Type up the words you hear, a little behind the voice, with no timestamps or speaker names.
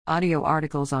Audio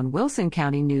articles on Wilson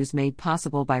County News made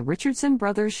possible by Richardson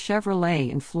Brothers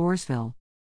Chevrolet in Floresville.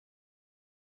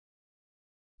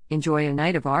 Enjoy a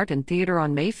night of art and theater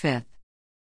on May 5th.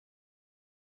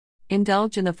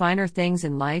 Indulge in the finer things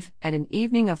in life at an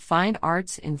evening of fine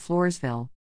arts in Floresville.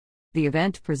 The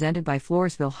event, presented by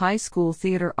Floresville High School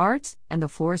Theater Arts and the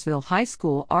Floresville High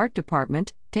School Art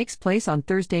Department, takes place on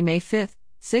Thursday, May 5th,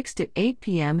 6 to 8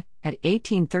 p.m. at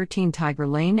 1813 Tiger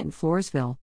Lane in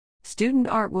Floresville. Student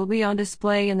art will be on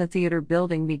display in the theater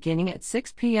building beginning at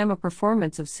 6 p.m. A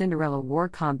performance of Cinderella War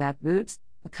Combat Boots,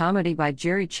 a comedy by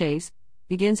Jerry Chase,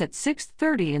 begins at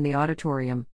 6:30 in the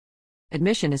auditorium.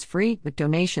 Admission is free, but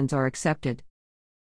donations are accepted.